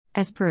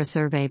As per a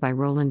survey by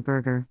Roland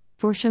Berger,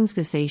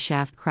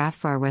 Forschungsgesellschaft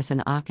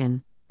Kraftfahrwesen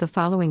Aachen, the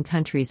following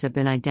countries have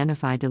been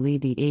identified to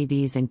lead the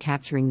AVs in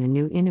capturing the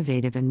new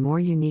innovative and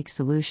more unique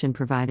solution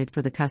provided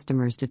for the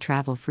customers to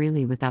travel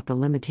freely without the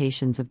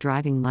limitations of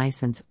driving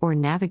license or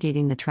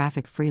navigating the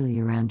traffic freely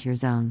around your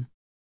zone.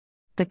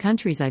 The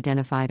countries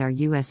identified are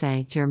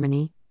USA,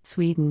 Germany,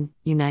 Sweden,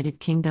 United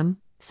Kingdom,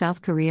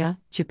 South Korea,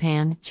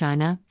 Japan,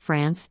 China,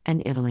 France,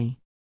 and Italy.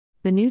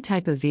 The new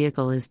type of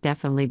vehicle is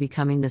definitely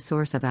becoming the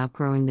source of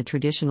outgrowing the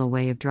traditional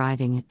way of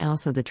driving and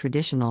also the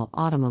traditional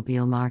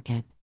automobile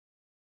market.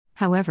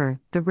 However,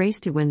 the race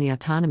to win the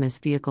autonomous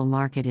vehicle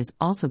market is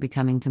also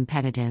becoming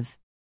competitive.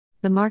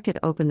 The market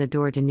opened the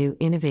door to new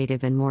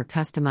innovative and more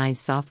customized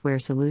software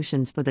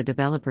solutions for the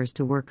developers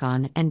to work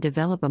on and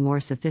develop a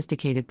more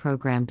sophisticated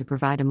program to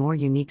provide a more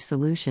unique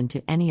solution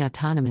to any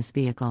autonomous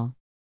vehicle.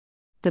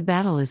 The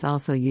battle is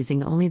also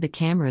using only the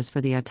cameras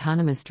for the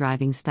autonomous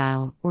driving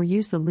style or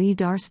use the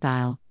LiDAR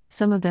style.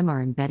 Some of them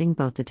are embedding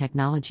both the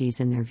technologies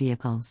in their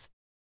vehicles.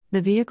 The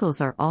vehicles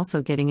are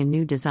also getting a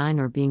new design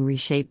or being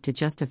reshaped to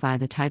justify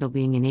the title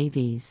being in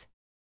AVs.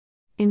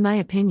 In my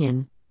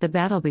opinion, the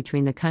battle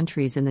between the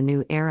countries in the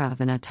new era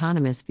of an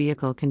autonomous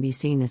vehicle can be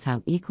seen as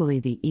how equally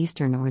the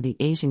Eastern or the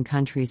Asian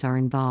countries are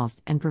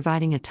involved and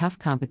providing a tough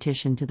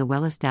competition to the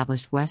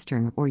well-established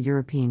Western or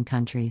European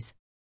countries.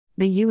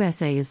 The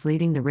USA is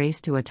leading the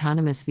race to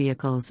autonomous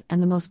vehicles,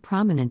 and the most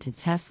prominent is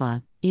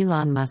Tesla,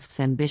 Elon Musk's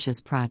ambitious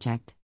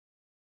project.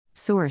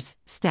 Source: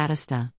 Statista.